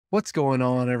What's going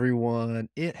on, everyone?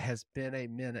 It has been a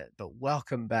minute, but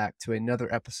welcome back to another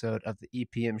episode of the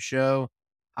EPM show.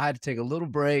 I had to take a little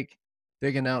break.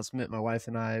 Big announcement. My wife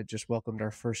and I just welcomed our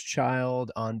first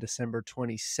child on December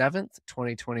 27th,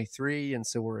 2023. And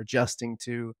so we're adjusting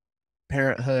to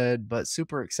parenthood, but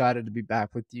super excited to be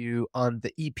back with you on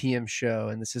the EPM show.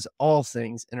 And this is all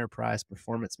things enterprise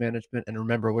performance management. And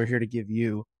remember, we're here to give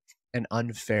you an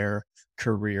unfair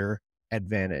career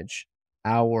advantage.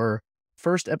 Our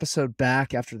first episode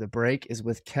back after the break is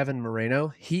with Kevin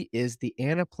Moreno. He is the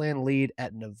Anaplan lead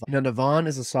at Navan. Now, Navan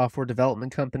is a software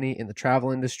development company in the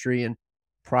travel industry. And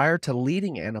prior to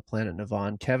leading Anaplan at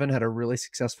Navan, Kevin had a really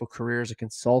successful career as a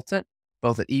consultant,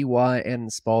 both at EY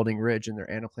and Spaulding Ridge in their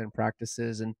Anaplan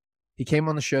practices. And he came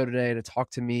on the show today to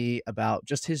talk to me about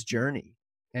just his journey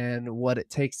and what it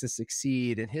takes to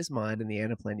succeed in his mind in the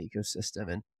Anaplan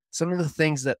ecosystem. And some of the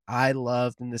things that I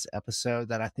loved in this episode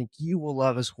that I think you will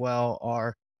love as well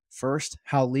are, first,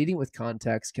 how leading with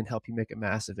context can help you make a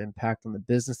massive impact on the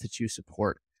business that you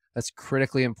support. That's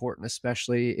critically important,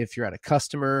 especially if you're at a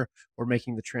customer or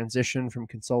making the transition from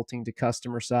consulting to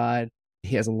customer side.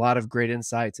 He has a lot of great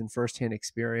insights and firsthand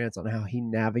experience on how he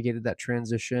navigated that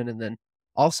transition. And then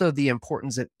also the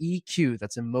importance of EQ,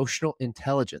 that's emotional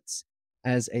intelligence,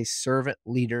 as a servant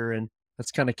leader. And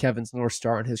that's kind of Kevin's North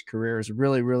Star in his career, is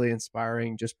really, really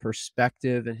inspiring, just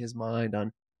perspective in his mind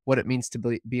on what it means to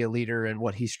be a leader and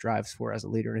what he strives for as a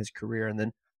leader in his career. And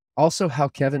then also how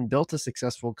Kevin built a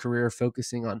successful career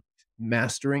focusing on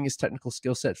mastering his technical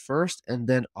skill set first and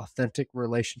then authentic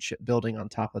relationship building on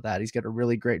top of that. He's got a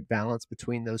really great balance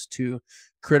between those two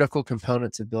critical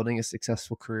components of building a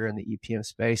successful career in the EPM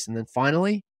space. And then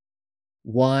finally,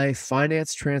 why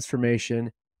finance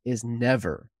transformation is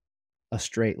never a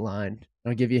straight line.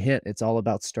 I'll give you a hint. It's all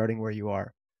about starting where you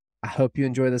are. I hope you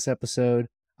enjoy this episode.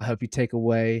 I hope you take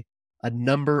away a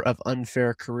number of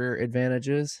unfair career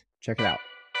advantages. Check it out.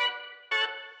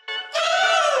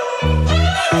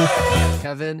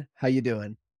 Kevin, how you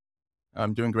doing?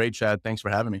 I'm doing great, Chad. Thanks for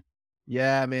having me.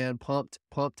 Yeah, man, pumped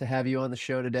to have you on the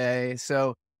show today.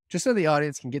 So, just so the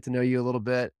audience can get to know you a little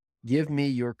bit, give me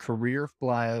your career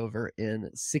flyover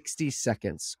in 60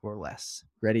 seconds or less.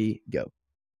 Ready, go.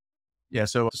 Yeah,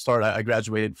 so to start, I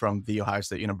graduated from The Ohio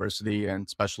State University and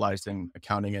specialized in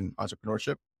accounting and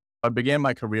entrepreneurship. I began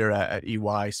my career at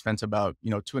EY, spent about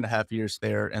 2.5 years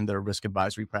there in their risk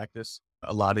advisory practice.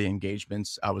 A lot of the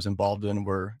engagements I was involved in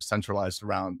were centralized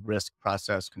around risk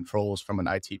process controls from an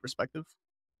IT perspective.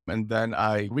 And then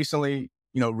I recently,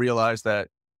 realized that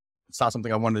it's not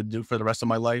something I wanted to do for the rest of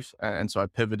my life. And so I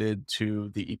pivoted to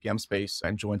the EPM space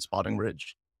and joined Spaulding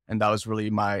Ridge. And that was really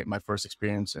my first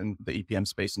experience in the EPM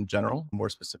space in general, more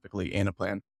specifically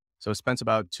Anaplan. So I spent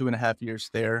about 2.5 years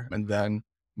there, and then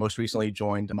most recently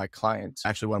joined my client,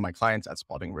 actually one of my clients at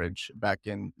Spaulding Ridge back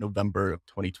in November of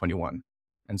 2021.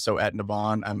 And so at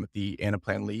Navan, I'm the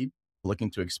Anaplan lead,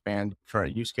 looking to expand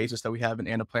current use cases that we have in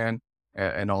Anaplan,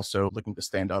 and also looking to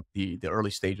stand up the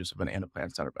early stages of an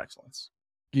Anaplan Center of Excellence.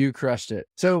 You crushed it.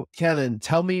 So, Kevin,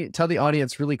 tell the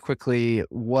audience really quickly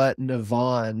what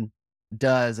Navan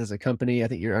does as a company. I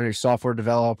think you're a software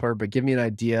developer, but give me an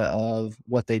idea of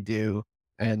what they do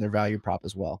and their value prop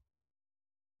as well.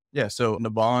 Yeah, so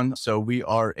Navan, so we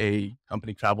are a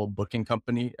company travel booking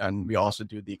company, and we also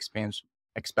do the expense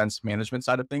management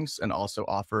side of things and also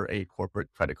offer a corporate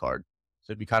credit card.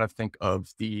 So if you kind of think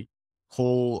of the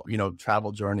whole,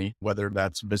 travel journey, whether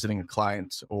that's visiting a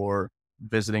client or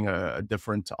visiting a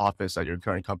different office at your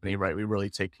current company, right? We really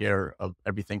take care of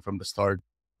everything from the start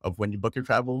of when you book your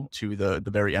travel to the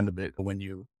very end of it when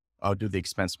you do the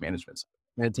expense management.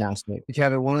 Fantastic.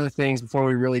 Kevin, one of the things before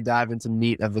we really dive into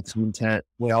meat of the content,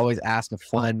 we always ask a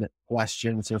fun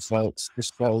question to folks,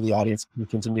 just so the audience can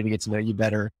continue to get to know you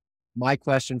better. My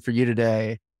question for you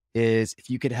today is, if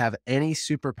you could have any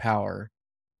superpower,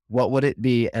 what would it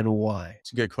be and why?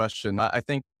 It's a good question. I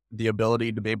think the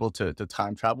ability to be able to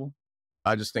time travel,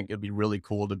 I just think it'd be really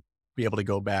cool to be able to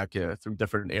go back through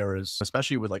different eras,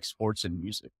 especially with like sports and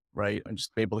music, right? And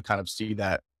just be able to kind of see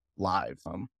that live.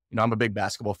 I'm a big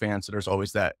basketball fan, so there's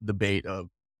always that debate of,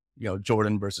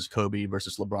 Jordan versus Kobe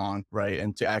versus LeBron, right?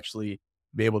 And to actually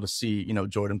be able to see,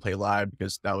 Jordan play live,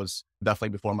 because that was definitely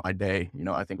before my day,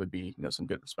 I think would be, some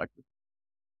good perspective.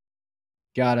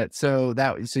 Got it. So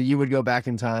you would go back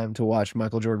in time to watch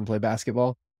Michael Jordan play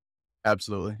basketball?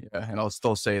 Absolutely. Yeah. And I'll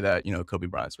still say that, Kobe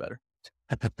Bryant's better.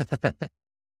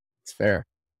 It's fair.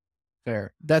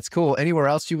 Fair. That's cool. Anywhere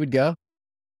else you would go?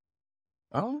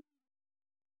 Um,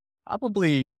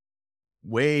 Probably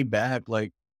way back,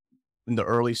 like in the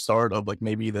early start of like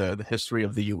maybe the history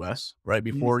of the US, right?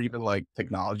 Mm. Before even like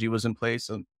technology was in place.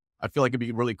 And I feel like it'd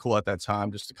be really cool at that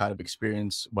time just to kind of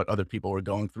experience what other people were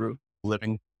going through,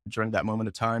 living during that moment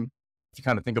of time. If you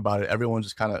kind of think about it, everyone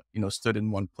just kind of, stood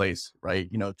in one place, right?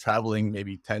 Traveling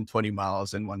maybe 10, 20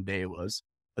 miles in one day was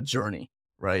a journey,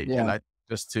 right? And Yeah. I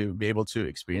just to be able to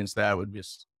experience that would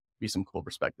just be some cool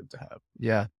perspective to have.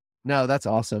 Yeah. No, that's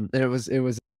awesome. And it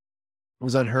was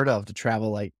unheard of to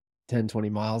travel like 10, 20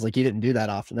 miles. Like you didn't do that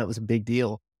often. That was a big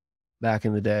deal back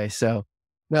in the day. So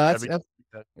no, Every that's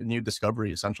a new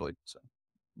discovery essentially. So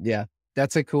yeah,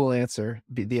 that's a cool answer.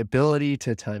 The ability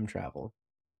to time travel.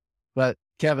 But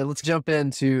Kevin, let's jump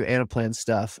into Anaplan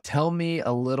stuff. Tell me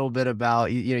a little bit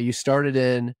about you started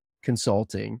in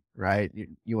consulting, right?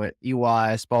 You went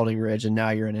EY, Spaulding Ridge, and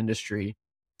now you're in industry.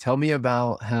 Tell me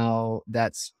about how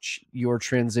your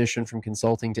transition from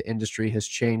consulting to industry has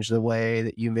changed the way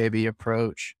that you maybe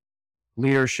approach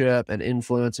leadership and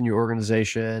influence in your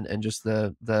organization and just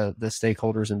the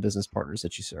stakeholders and business partners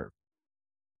that you serve.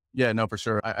 yeah, no, for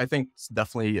sure. I think it's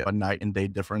definitely a night and day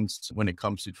difference when it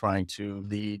comes to trying to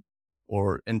lead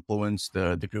or influence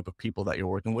the group of people that you're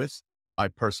working with. I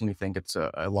personally think it's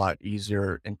a lot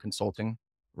easier in consulting,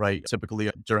 right? Typically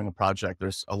during a project,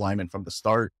 there's alignment from the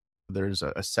start. There's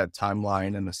a set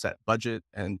timeline and a set budget.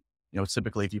 And,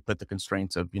 typically if you put the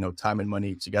constraints of, time and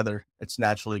money together, it's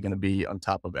naturally going to be on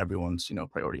top of everyone's,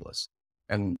 priority list.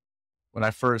 And when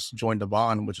I first joined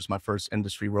Navan, which was my first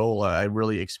industry role, I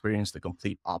really experienced the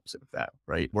complete opposite of that,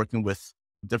 right? Working with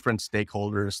different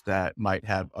stakeholders that might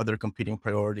have other competing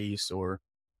priorities or,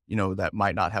 that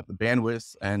might not have the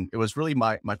bandwidth. And it was really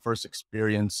my first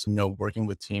experience, working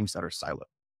with teams that are siloed.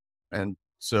 And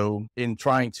so in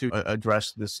trying to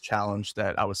address this challenge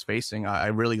that I was facing, I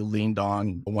really leaned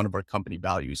on one of our company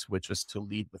values, which was to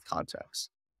lead with context,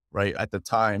 right? At the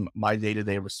time, my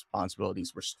day-to-day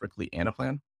responsibilities were strictly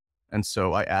Anaplan. And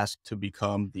so I asked to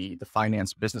become the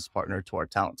finance business partner to our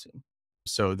talent team.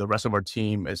 So the rest of our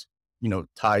team is,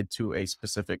 tied to a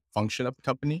specific function of the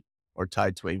company or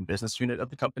tied to a business unit of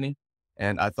the company.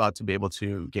 And I thought to be able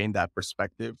to gain that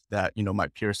perspective that, my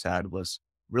peers had was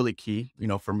really key,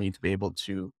 for me to be able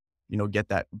to, get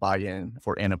that buy-in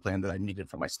for Anaplan that I needed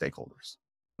from my stakeholders.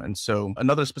 And so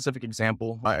another specific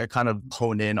example, I kind of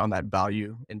hone in on that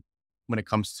value and when it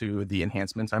comes to the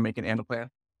enhancements I make in Anaplan.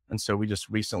 And so we just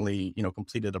recently,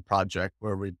 completed a project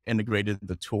where we integrated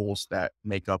the tools that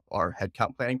make up our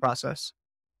headcount planning process.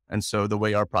 And so the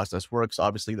way our process works,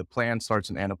 obviously the plan starts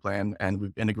in Anaplan and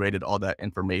we've integrated all that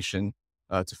information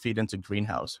to feed into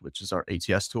Greenhouse, which is our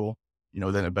ATS tool,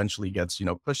 then eventually gets,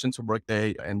 pushed into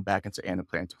Workday and back into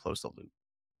Anaplan to close the loop.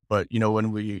 But,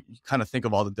 when we kind of think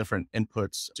of all the different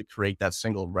inputs to create that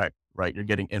single rec, right? You're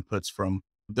getting inputs from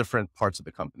different parts of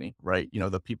the company, right?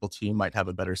 The people team might have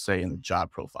a better say in the job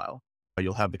profile.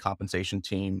 You'll have the compensation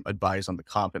team advise on the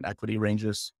comp and equity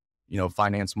ranges.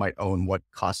 Finance might own what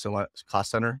cost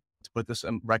center to put this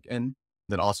rec in.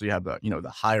 Then also you have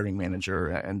the hiring manager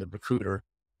and the recruiter.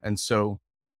 And so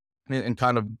in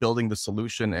kind of building the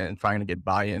solution and trying to get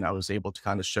buy-in, I was able to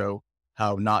kind of show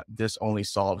how not this only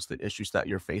solves the issues that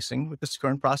you're facing with this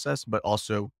current process, but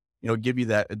also, give you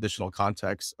that additional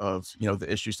context of,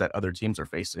 the issues that other teams are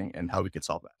facing and how we could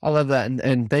solve that. I love that.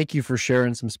 And thank you for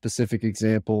sharing some specific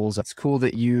examples. It's cool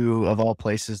that you, of all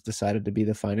places, decided to be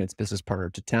the finance business partner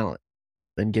to talent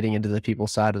and getting into the people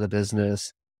side of the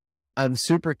business. I'm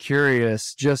super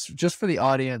curious, just for the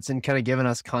audience and kind of giving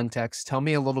us context. Tell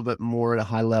me a little bit more at a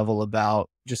high level about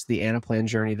just the Anaplan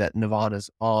journey that Navan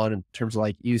is on in terms of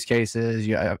like use cases.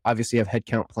 You obviously have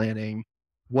headcount planning.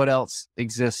 What else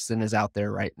exists and is out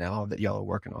there right now that y'all are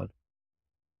working on?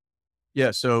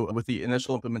 Yeah. So with the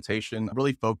initial implementation,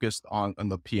 really focused on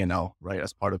the P&L, right,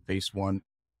 as part of phase one.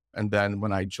 And then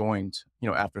when I joined,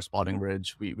 after Spalding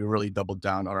Ridge, we really doubled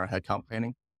down on our headcount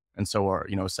planning. And so our,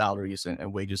 salaries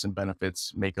and wages and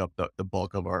benefits make up the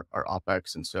bulk of our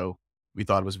OpEx. And so we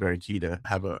thought it was very key to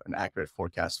have an accurate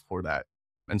forecast for that.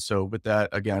 And so with that,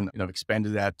 again,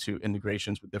 expanded that to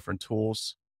integrations with different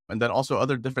tools and then also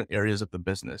other different areas of the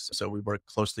business. So we work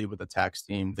closely with the tax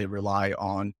team. They rely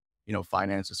on,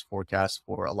 finances forecasts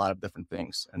for a lot of different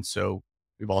things. And so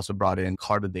we've also brought in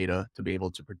Carta data to be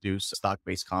able to produce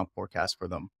stock-based comp forecasts for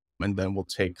them. And then we'll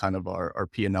take kind of our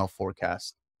P&L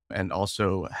forecast and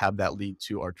also have that lead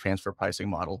to our transfer pricing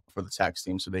model for the tax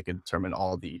team so they can determine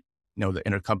all the, the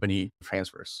intercompany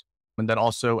transfers. And then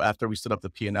also after we stood up the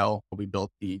P&L, we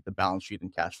built the balance sheet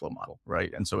and cash flow model,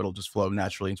 right? And so it'll just flow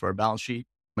naturally into our balance sheet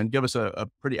and give us a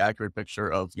pretty accurate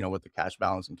picture of, what the cash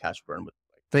balance and cash burn would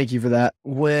be like. Thank you for that.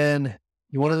 One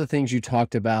of the things you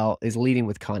talked about is leading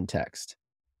with context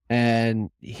and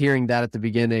hearing that at the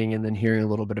beginning and then hearing a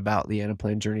little bit about the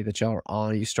Anaplan journey that y'all are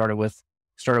on. You started with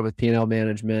P&L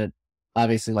management.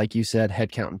 Obviously, like you said,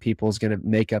 headcount and people is going to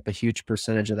make up a huge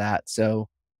percentage of that. So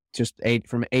just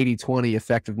from 80/20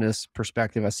 effectiveness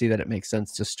perspective, I see that it makes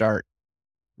sense to start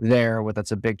there with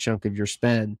that's a big chunk of your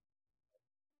spend.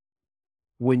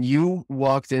 When you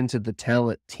walked into the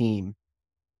talent team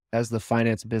as the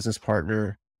finance business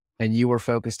partner and you were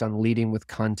focused on leading with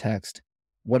context,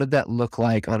 what did that look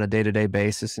like on a day-to-day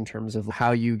basis in terms of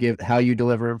how you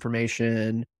deliver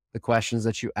information, the questions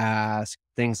that you ask,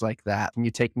 things like that? Can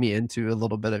you take me into a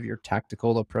little bit of your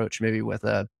tactical approach, maybe with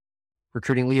a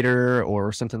recruiting leader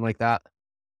or something like that?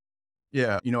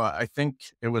 Yeah, I think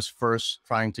it was first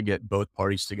trying to get both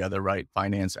parties together, right?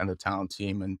 Finance and the talent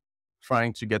team, and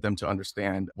trying to get them to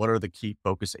understand what are the key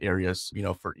focus areas,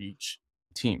 for each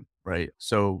team, right?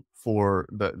 So for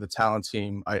the talent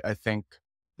team, I think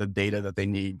the data that they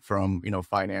need from,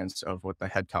 finance of what the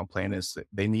headcount plan is,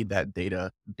 they need that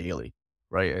data daily,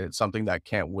 right? It's something that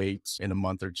can't wait in a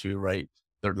month or two, right?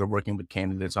 They're working with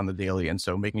candidates on the daily. And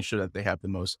so making sure that they have the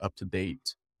most up to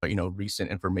date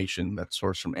recent information that's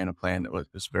sourced from Anaplan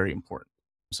is very important.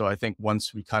 So I think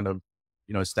once we kind of,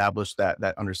 established that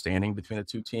understanding between the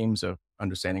two teams of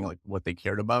understanding like what they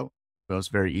cared about, it was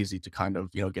very easy to kind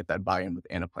of, get that buy-in with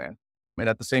Anaplan. And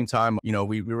at the same time,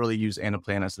 we really use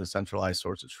Anaplan as the centralized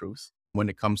source of truth when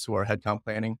it comes to our headcount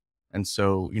planning. And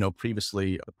so,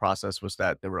 previously the process was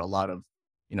that there were a lot of,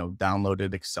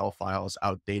 downloaded Excel files,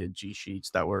 outdated G sheets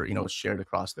that were, shared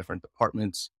across different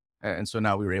departments. And so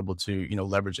now we were able to,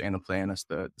 leverage Anaplan as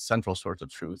the central source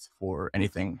of truth for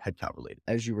anything headcount related.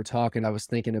 As you were talking, I was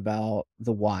thinking about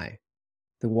the why.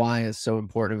 The why is so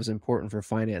important. It was important for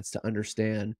finance to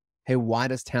understand, hey, why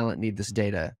does talent need this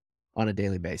data on a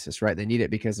daily basis, right? They need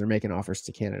it because they're making offers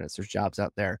to candidates. There's jobs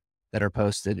out there that are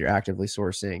posted. You're actively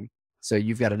sourcing. So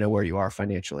you've got to know where you are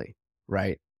financially,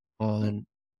 right? On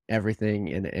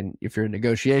everything. And if you're in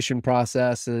negotiation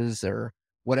processes or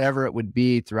whatever it would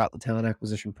be throughout the talent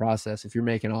acquisition process, if you're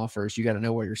making offers, you got to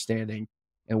know where you're standing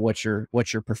and what your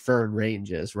preferred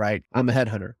range is, right? I'm a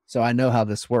headhunter, so I know how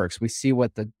this works. We see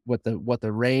what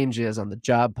the range is on the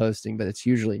job posting, but it's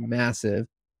usually massive.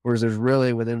 Whereas there's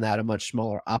really within that a much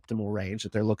smaller optimal range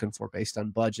that they're looking for based on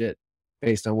budget,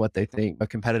 based on what they think a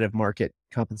competitive market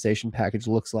compensation package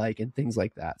looks like, and things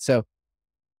like that. So,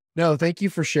 no, thank you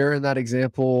for sharing that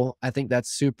example. I think that's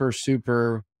super,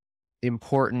 super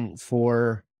important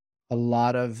for a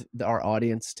lot of our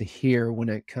audience to hear when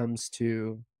it comes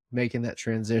to making that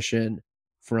transition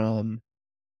from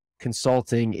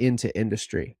consulting into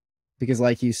industry. Because,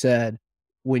 like you said,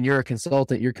 when you're a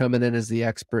consultant, you're coming in as the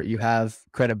expert, you have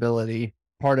credibility,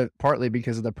 partly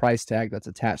because of the price tag that's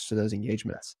attached to those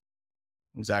engagements.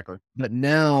 Exactly. But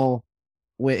now,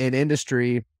 in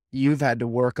industry, you've had to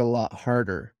work a lot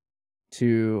harder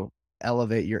to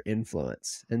elevate your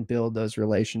influence and build those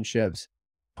relationships.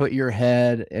 Put your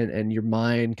head and your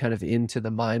mind kind of into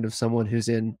the mind of someone who's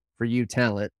in, for you,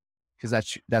 talent,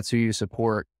 because that's who you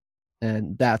support.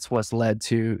 And that's what's led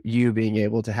to you being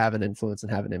able to have an influence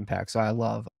and have an impact. So I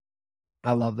love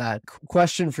that.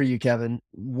 Question for you, Kevin.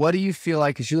 What do you feel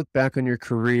like as you look back on your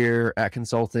career at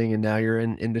consulting and now you're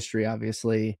in industry,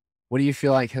 obviously, what do you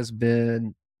feel like has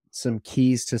been some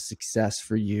keys to success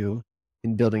for you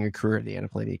in building a career in the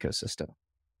Anaplan ecosystem?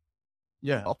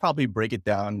 Yeah, I'll probably break it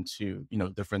down to,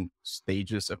 different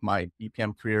stages of my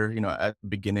EPM career. At the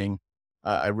beginning,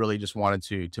 I really just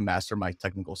wanted to master my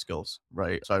technical skills,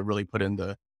 right? So I really put in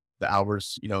the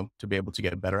hours, to be able to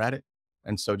get better at it.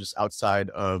 And so just outside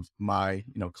of my,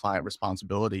 client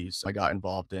responsibilities, I got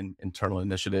involved in internal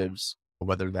initiatives,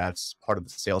 whether that's part of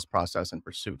the sales process and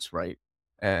pursuits, right?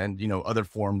 And, other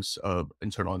forms of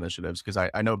internal initiatives, because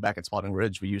I know back at Spaulding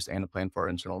Ridge, we used Anaplan for our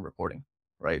internal reporting,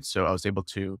 right? So I was able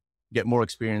to get more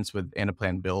experience with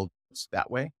Anaplan builds that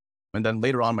way. And then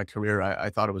later on in my career, I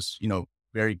thought it was,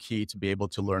 very key to be able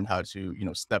to learn how to,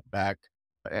 step back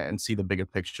and see the bigger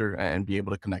picture and be able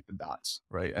to connect the dots,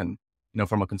 right? And,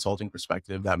 from a consulting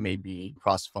perspective, that may be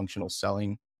cross-functional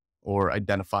selling or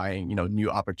identifying, new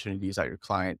opportunities at your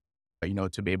client,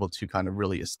 to be able to kind of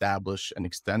really establish and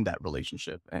extend that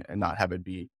relationship and not have it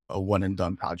be a one and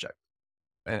done project.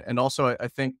 And also, I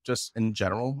think just in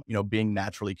general, being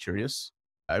naturally curious,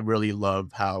 I really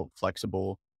love how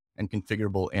flexible and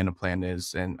configurable Anaplan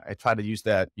is. And I try to use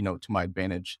that, to my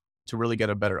advantage to really get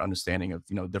a better understanding of,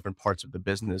 different parts of the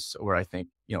business where I think,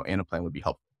 Anaplan would be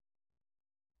helpful.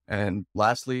 And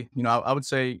lastly, I would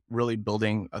say really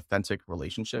building authentic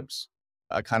relationships.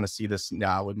 I kind of see this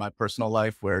now with my personal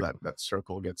life where that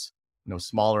circle gets,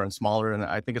 smaller and smaller. And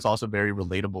I think it's also very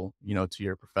relatable, to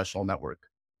your professional network.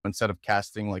 Instead of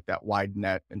casting like that wide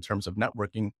net in terms of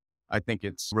networking, I think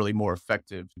it's really more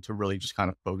effective to really just kind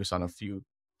of focus on a few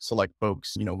select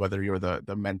folks, whether you're the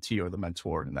mentee or the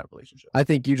mentor in that relationship. I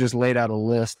think you just laid out a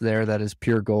list there that is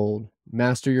pure gold.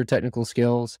 Master your technical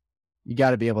skills. You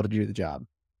got to be able to do the job,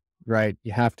 right?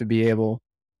 You have to be able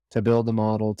to build the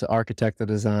model, to architect the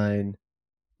design,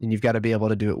 and you've got to be able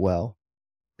to do it well.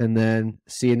 And then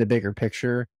seeing the bigger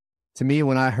picture. To me,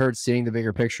 when I heard seeing the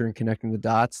bigger picture and connecting the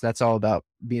dots, that's all about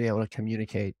being able to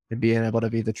communicate and being able to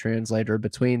be the translator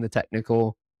between the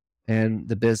technical and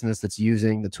the business that's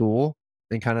using the tool,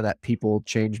 and kind of that people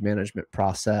change management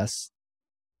process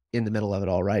in the middle of it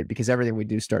all, right? Because everything we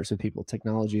do starts with people.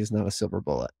 Technology is not a silver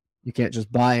bullet. You can't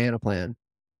just buy Anaplan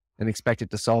and expect it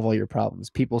to solve all your problems.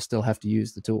 People still have to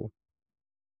use the tool.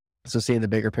 So seeing the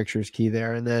bigger picture is key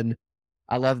there. And then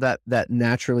I love that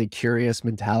naturally curious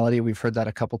mentality. We've heard that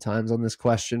a couple times on this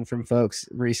question from folks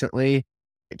recently.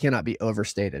 It cannot be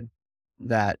overstated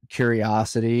that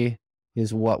curiosity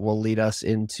is what will lead us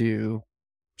into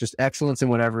just excellence in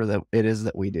whatever that it is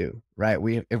that we do, right?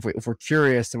 If we're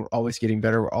curious and we're always getting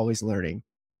better, we're always learning.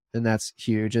 And that's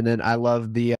huge. And then I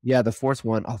love the fourth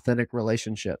one, authentic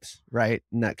relationships, right?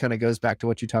 And that kind of goes back to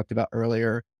what you talked about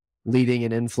earlier, leading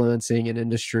and influencing an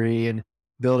industry and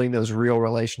building those real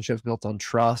relationships built on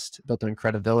trust, built on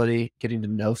credibility, getting to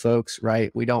know folks,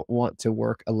 right? We don't want to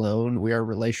work alone. We are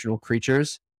relational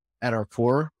creatures at our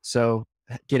core. So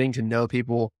getting to know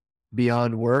people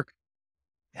beyond work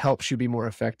helps you be more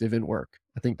effective in work.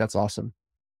 I think that's awesome.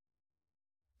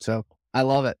 So I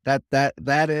love it.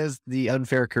 That is the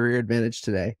unfair career advantage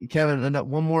today. Kevin,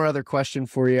 one more other question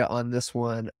for you on this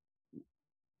one.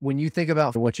 When you think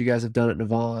about what you guys have done at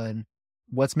Navan,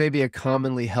 what's maybe a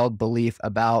commonly held belief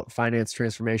about finance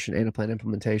transformation and plan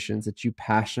implementations that you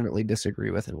passionately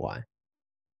disagree with, and why?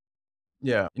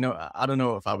 Yeah. I don't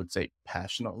know if I would say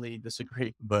passionately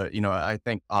disagree, but, I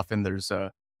think often there's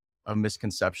a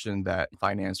misconception that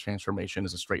finance transformation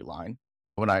is a straight line.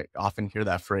 When I often hear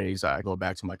that phrase, I go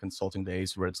back to my consulting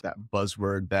days where it's that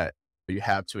buzzword that you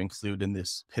have to include in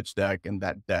this pitch deck, and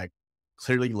that deck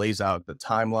clearly lays out the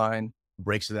timeline,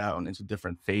 breaks it out into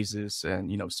different phases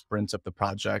and, sprints of the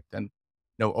project. And,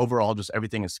 overall, just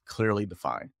everything is clearly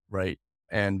defined, right?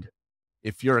 And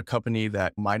if you're a company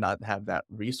that might not have that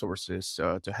resources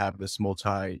to have this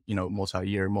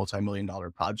multi-year, multi-million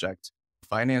dollar project,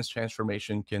 finance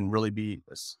transformation can really be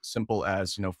as simple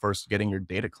as, first getting your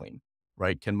data clean,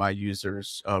 right? Can my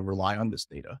users rely on this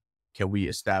data? Can we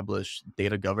establish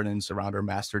data governance around our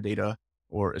master data,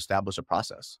 or establish a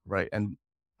process, right? And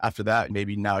after that,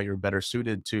 maybe now you're better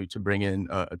suited to bring in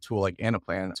a tool like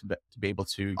Anaplan to be able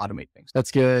to automate things.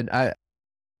 That's good.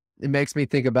 It makes me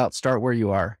think about start where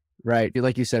you are, right?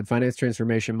 Like you said, finance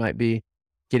transformation might be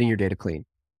getting your data clean,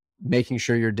 making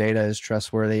sure your data is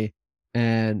trustworthy.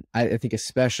 And I think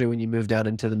especially when you move down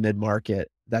into the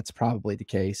mid-market, that's probably the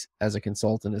case as a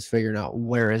consultant, is figuring out,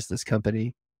 where is this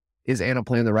company? Is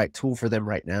Anaplan the right tool for them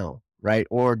right now, right?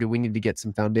 Or do we need to get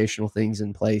some foundational things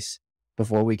in place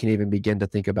before we can even begin to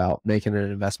think about making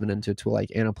an investment into a tool like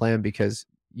Anaplan, because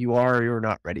you're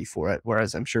not ready for it.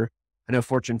 Whereas I know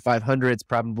Fortune 500, it's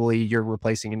probably you're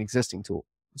replacing an existing tool.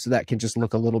 So that can just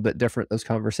look a little bit different. Those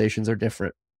conversations are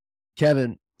different.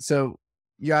 Kevin, so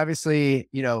you obviously,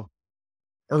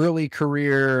 early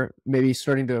career, maybe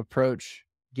starting to approach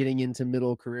getting into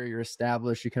middle career, you're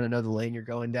established, you kind of know the lane you're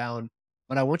going down.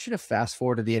 But I want you to fast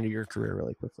forward to the end of your career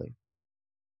really quickly.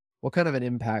 What kind of an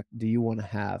impact do you want to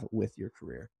have with your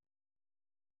career?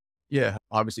 Yeah,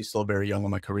 obviously still very young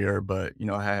in my career, but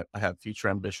I have future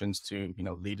ambitions to,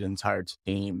 lead an entire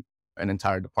team, an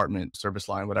entire department, service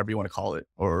line, whatever you want to call it,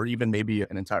 or even maybe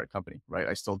an entire company, right?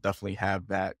 I still definitely have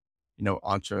that,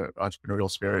 entrepreneurial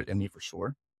spirit in me for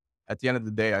sure. At the end of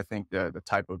the day, I think the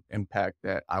type of impact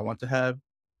that I want to have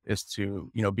is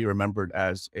to, be remembered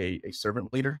as a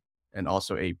servant leader and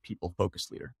also a people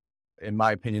focused leader. In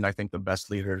my opinion, I think the best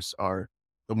leaders are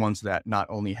the ones that not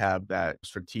only have that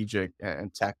strategic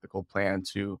and tactical plan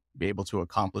to be able to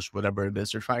accomplish whatever it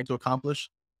is they're trying to accomplish,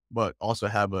 but also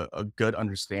have a good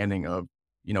understanding of,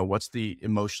 what's the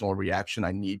emotional reaction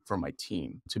I need from my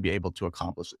team to be able to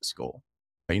accomplish this goal.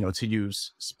 To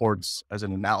use sports as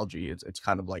an analogy, it's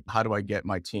kind of like, how do I get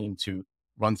my team to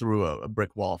run through a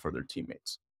brick wall for their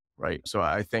teammates, right? So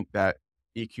I think that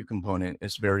EQ component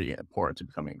is very important to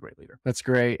becoming a great leader. That's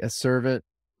great. A servant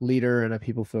leader and a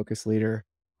people focused leader.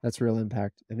 That's real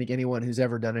impact. I think anyone who's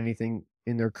ever done anything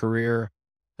in their career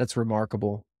that's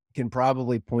remarkable can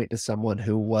probably point to someone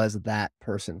who was that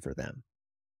person for them.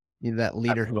 That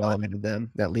leader who Absolutely. elevated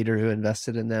them, that leader who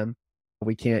invested in them.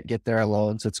 We can't get there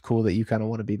alone. So it's cool that you kind of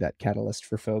want to be that catalyst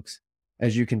for folks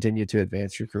as you continue to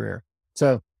advance your career.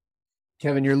 So,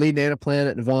 Kevin, you're leading Anaplan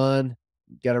at Navan,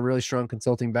 got a really strong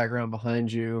consulting background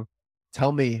behind you.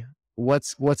 Tell me,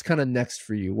 what's kind of next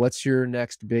for you? What's your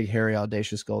next big, hairy,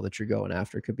 audacious goal that you're going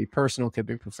after? It could be personal, could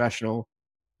be professional,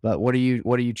 but what are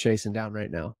you chasing down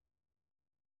right now?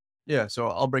 Yeah, so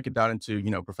I'll break it down into,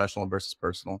 professional versus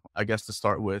personal. I guess to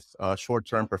start with, short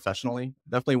term professionally,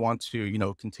 definitely want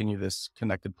to, continue this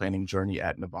connected planning journey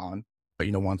at Navan, but,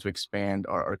 want to expand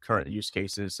our current use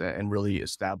cases and really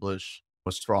establish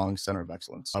a strong center of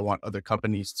excellence. I want other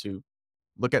companies to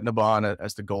look at Navan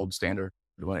as the gold standard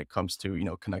when it comes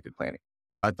to, connected planning.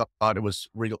 I thought it was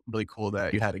really cool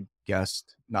that you had a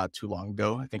guest not too long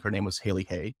ago. I think her name was Haley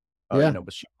Hay. Yeah.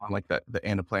 But she won like the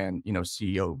Anaplan,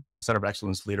 CEO Center of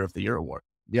Excellence Leader of the Year award,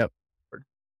 Yep. which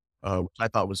I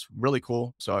thought was really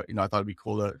cool. So, I thought it'd be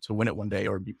cool to win it one day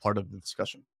or be part of the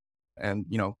discussion. And,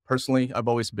 personally, I've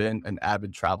always been an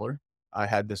avid traveler. I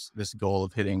had this goal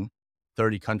of hitting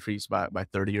 30 countries by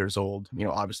 30 years old.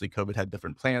 Obviously COVID had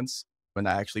different plans, but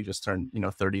I actually just turned,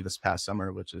 30 this past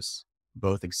summer, which is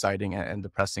both exciting and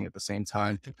depressing at the same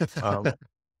time.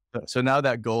 So now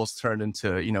that goal's turned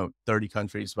into, 30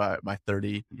 countries by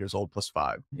 30 years old plus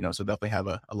 5, so definitely have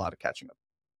a lot of catching up.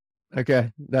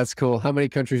 Okay. That's cool. How many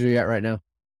countries are you at right now?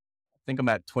 I think I'm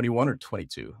at 21 or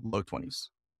 22, low 20s.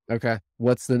 Okay.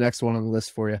 What's the next one on the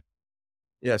list for you?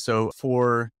 Yeah. So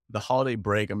for the holiday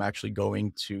break, I'm actually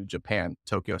going to Japan,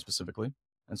 Tokyo specifically.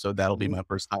 And so that'll be my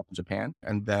first time in Japan,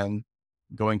 and then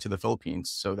going to the Philippines.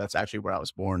 So that's actually where I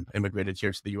was born, immigrated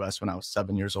here to the US when I was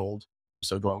 7 years old.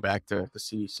 So going back to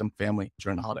see some family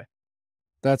during the holiday.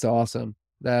 That's awesome.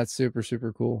 That's super,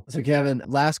 super cool. So Kevin,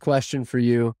 last question for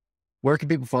you. Where can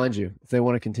people find you if they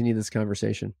want to continue this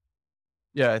conversation?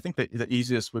 Yeah, I think that the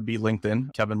easiest would be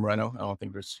LinkedIn, Kevin Moreno. I don't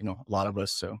think there's, a lot of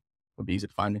us, so it would be easy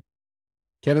to find me.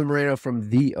 Kevin Moreno from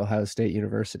the Ohio State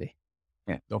University.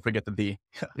 Yeah, don't forget the D.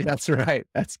 That's right.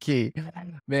 That's key.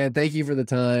 Man, thank you for the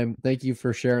time. Thank you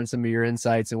for sharing some of your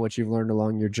insights and what you've learned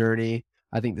along your journey.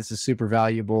 I think this is super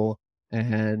valuable,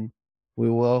 and we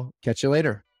will catch you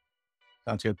later.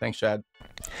 Sounds good. Thanks, Chad.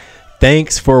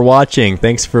 Thanks for watching.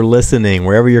 Thanks for listening.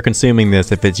 Wherever you're consuming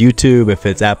this, if it's YouTube, if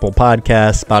it's Apple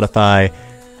Podcasts, Spotify,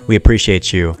 we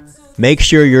appreciate you. Make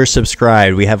sure you're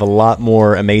subscribed. We have a lot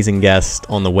more amazing guests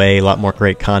on the way, a lot more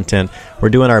great content. We're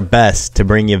doing our best to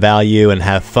bring you value and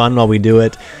have fun while we do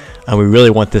it. And we really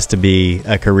want this to be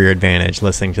a career advantage,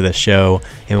 listening to this show,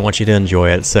 and we want you to enjoy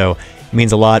it. So it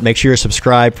means a lot. Make sure you're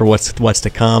subscribed for what's to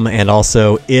come. And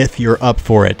also, if you're up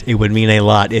for it, it would mean a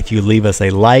lot if you leave us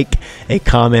a like, a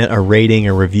comment, a rating,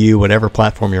 a review, whatever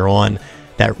platform you're on.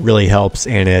 That really helps,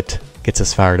 and it gets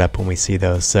us fired up when we see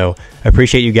those. So I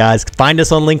appreciate you guys. Find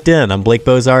us on LinkedIn. I'm Blake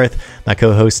Bozarth. My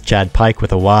co-host Chad Pyke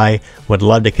with a Y. Would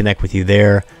love to connect with you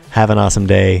there. Have an awesome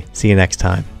day. See you next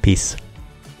time. Peace.